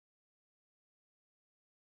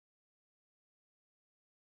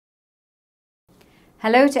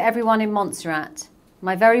Hello to everyone in Montserrat.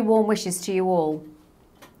 My very warm wishes to you all.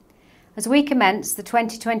 As we commence the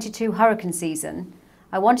 2022 hurricane season,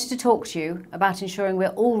 I wanted to talk to you about ensuring we're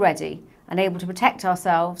all ready and able to protect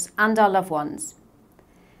ourselves and our loved ones.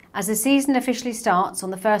 As the season officially starts on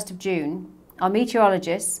the 1st of June, our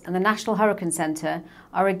meteorologists and the National Hurricane Centre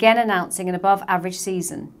are again announcing an above average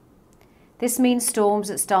season. This means storms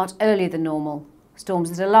that start earlier than normal, storms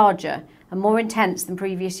that are larger and more intense than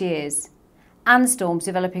previous years, and storms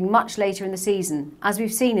developing much later in the season, as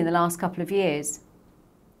we've seen in the last couple of years.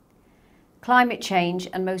 Climate change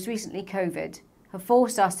and most recently COVID have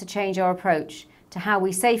forced us to change our approach to how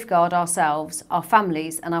we safeguard ourselves, our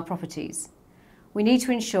families and our properties. We need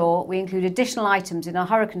to ensure we include additional items in our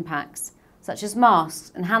hurricane packs, such as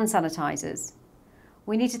masks and hand sanitisers.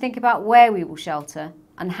 We need to think about where we will shelter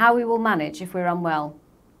and how we will manage if we're unwell.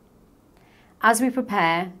 As we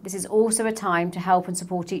prepare, this is also a time to help and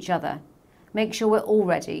support each other. Make sure we're all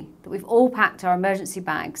ready, that we've all packed our emergency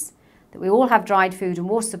bags, that we all have dried food and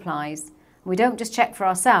water supplies, and we don't just check for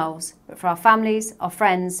ourselves, but for our families, our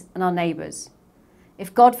friends and our neighbours.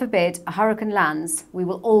 If God forbid a hurricane lands, we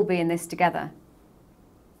will all be in this together.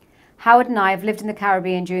 Howard and I have lived in the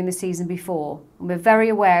Caribbean during the season before, and we're very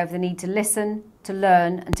aware of the need to listen, to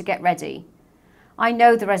learn and to get ready. I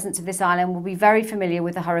know the residents of this island will be very familiar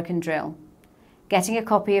with the hurricane drill. Getting a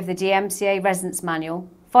copy of the DMCA Residence Manual,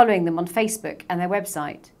 following them on Facebook and their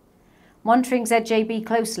website, monitoring ZJB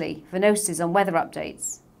closely for notices on weather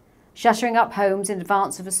updates, shuttering up homes in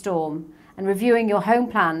advance of a storm, and reviewing your home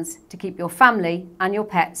plans to keep your family and your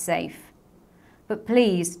pets safe. But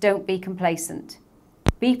please don't be complacent.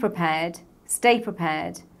 Be prepared, stay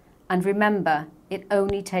prepared, and remember, it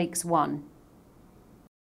only takes one.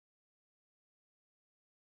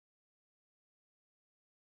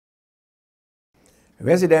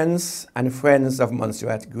 Residents and friends of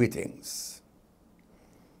Montserrat, greetings.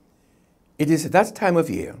 It is that time of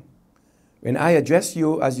year when I address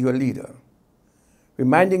you as your leader,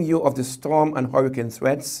 reminding you of the storm and hurricane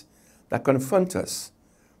threats that confront us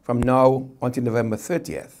from now until November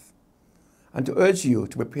 30th, and to urge you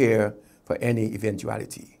to prepare for any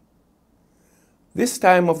eventuality. This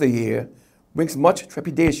time of the year brings much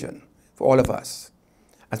trepidation for all of us,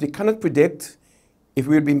 as we cannot predict if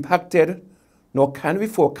we will be impacted, nor can we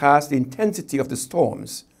forecast the intensity of the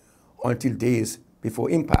storms until days before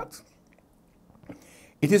impact.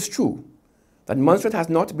 It is true that Montserrat has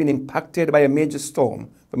not been impacted by a major storm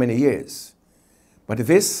for many years, but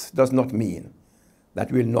this does not mean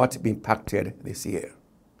that we will not be impacted this year.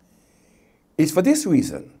 It is for this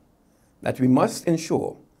reason that we must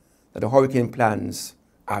ensure that the hurricane plans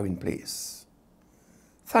are in place.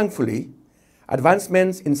 Thankfully,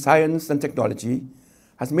 advancements in science and technology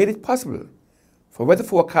has made it possible for weather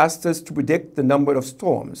forecasters to predict the number of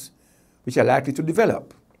storms which are likely to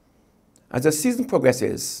develop. As the season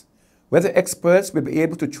progresses, weather experts will be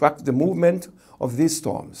able to track the movement of these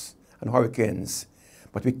storms and hurricanes,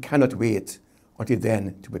 but we cannot wait until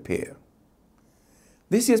then to prepare.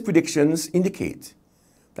 This year's predictions indicate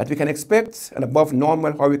that we can expect an above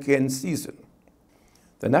normal hurricane season.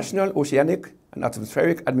 The National Oceanic and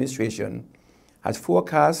Atmospheric Administration has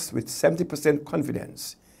forecast with 70%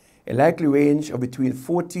 confidence a likely range of between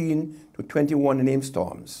 14 to 21 named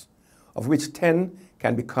storms, of which 10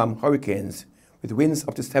 can become hurricanes with winds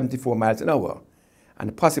up to 74 miles an hour,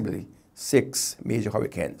 and possibly 6 major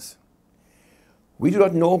hurricanes. We do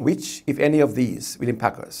not know which, if any, of these will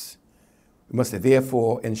impact us. We must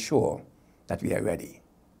therefore ensure that we are ready.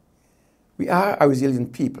 We are a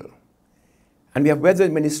resilient people, and we have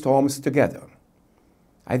weathered many storms together.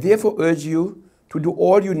 I therefore urge you to do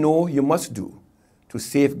all you know you must do to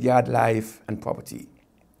safeguard life and property.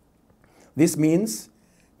 This means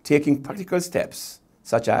taking practical steps,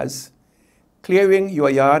 such as clearing your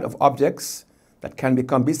yard of objects that can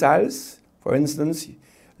become missiles, for instance,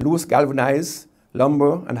 loose galvanized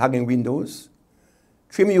lumber and hanging windows.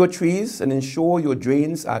 Trim your trees and ensure your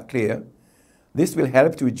drains are clear. This will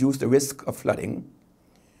help to reduce the risk of flooding.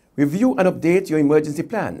 Review and update your emergency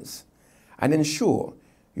plans and ensure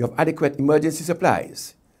you have adequate emergency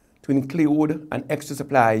supplies, to include an extra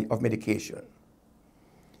supply of medication.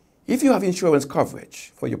 If you have insurance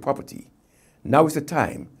coverage for your property, now is the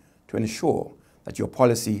time to ensure that your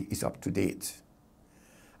policy is up to date.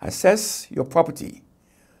 Assess your property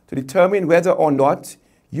to determine whether or not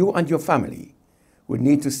you and your family would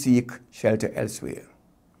need to seek shelter elsewhere.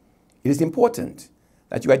 It is important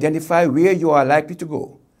that you identify where you are likely to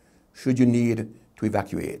go should you need to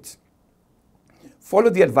evacuate. Follow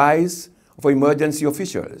the advice of emergency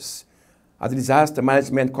officials at the Disaster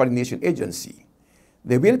Management Coordination Agency.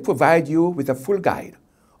 They will provide you with a full guide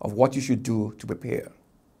of what you should do to prepare.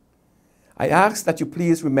 I ask that you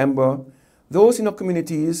please remember those in our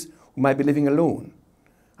communities who might be living alone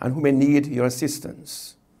and who may need your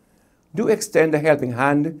assistance. Do extend a helping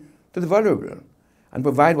hand to the vulnerable and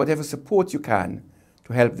provide whatever support you can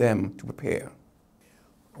to help them to prepare.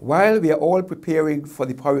 While we are all preparing for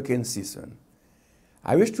the hurricane season,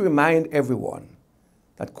 I wish to remind everyone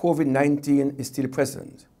that COVID-19 is still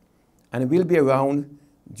present and will be around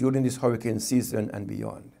during this hurricane season and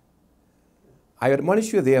beyond. I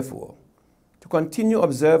admonish you, therefore, to continue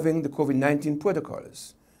observing the COVID-19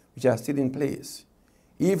 protocols which are still in place,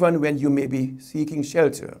 even when you may be seeking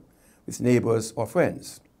shelter with neighbors or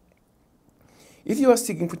friends. If you are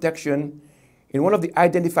seeking protection in one of the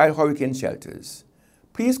identified hurricane shelters,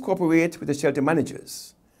 please cooperate with the shelter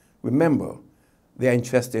managers. Remember, they are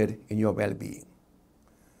interested in your well-being.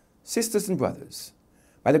 Sisters and brothers,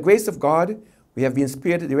 by the grace of God, we have been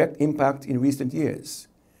spared direct impact in recent years,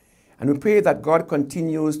 and we pray that God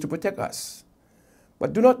continues to protect us.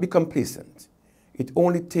 But do not be complacent. It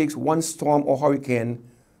only takes one storm or hurricane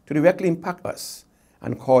to directly impact us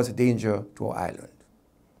and cause danger to our island.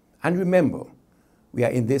 And remember, we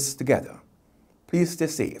are in this together. Please stay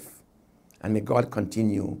safe, and may God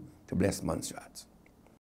continue to bless Montserrat.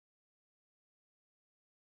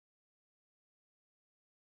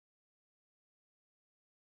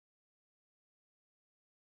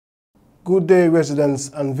 Good day, residents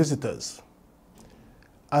and visitors.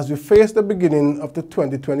 As we face the beginning of the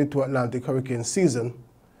 2022 Atlantic hurricane season,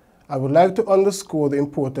 I would like to underscore the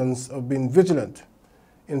importance of being vigilant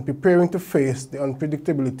in preparing to face the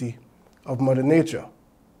unpredictability of Mother Nature.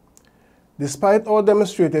 Despite our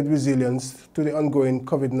demonstrated resilience to the ongoing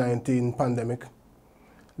COVID-19 pandemic,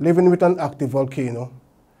 living with an active volcano,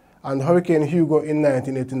 and Hurricane Hugo in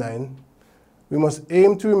 1989, we must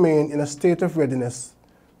aim to remain in a state of readiness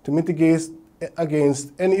to mitigate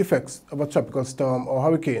against any effects of a tropical storm or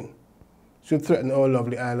hurricane should threaten our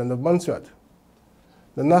lovely island of Montserrat.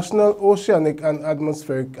 The National Oceanic and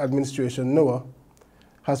Atmospheric Administration, NOAA,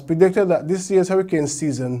 has predicted that this year's hurricane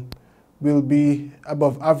season will be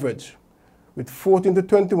above average, with 14 to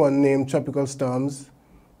 21 named tropical storms,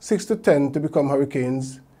 6 to 10 to become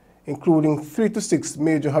hurricanes, including 3 to 6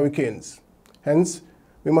 major hurricanes. Hence,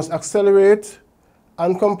 we must accelerate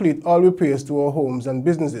and complete all repairs to our homes and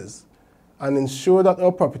businesses and ensure that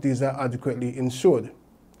our properties are adequately insured.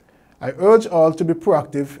 I urge all to be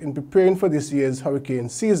proactive in preparing for this year's hurricane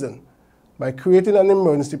season by creating an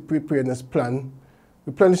emergency preparedness plan,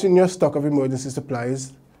 replenishing your stock of emergency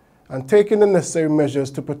supplies, and taking the necessary measures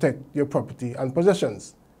to protect your property and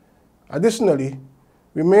possessions. Additionally,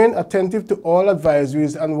 remain attentive to all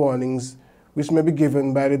advisories and warnings which may be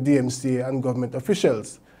given by the DMCA and government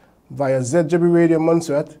officials via ZJB Radio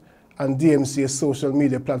Montserrat and DMCA social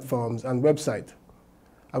media platforms and website.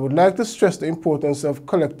 I would like to stress the importance of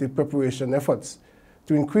collective preparation efforts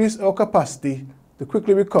to increase our capacity to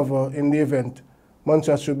quickly recover in the event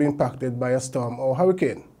Montserrat should be impacted by a storm or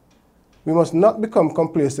hurricane. We must not become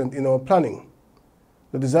complacent in our planning.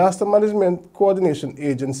 The Disaster Management Coordination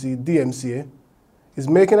Agency, DMCA, is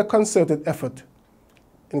making a concerted effort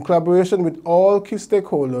in collaboration with all key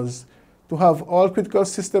stakeholders to have all critical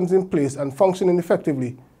systems in place and functioning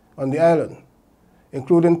effectively on the island,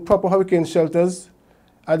 including proper hurricane shelters,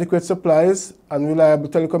 adequate supplies, and reliable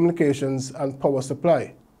telecommunications and power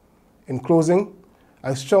supply. In closing,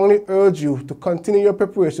 I strongly urge you to continue your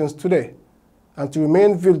preparations today and to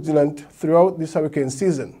remain vigilant throughout this hurricane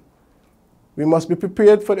season. We must be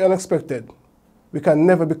prepared for the unexpected. We can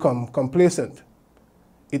never become complacent.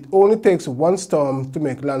 It only takes one storm to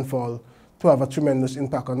make landfall to have a tremendous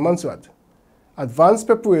impact on Montserrat. Advanced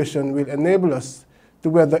preparation will enable us to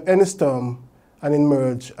weather any storm and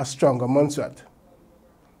emerge a stronger Montserrat.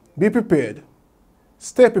 Be prepared.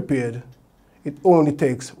 Stay prepared. It only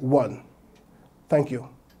takes one. Thank you.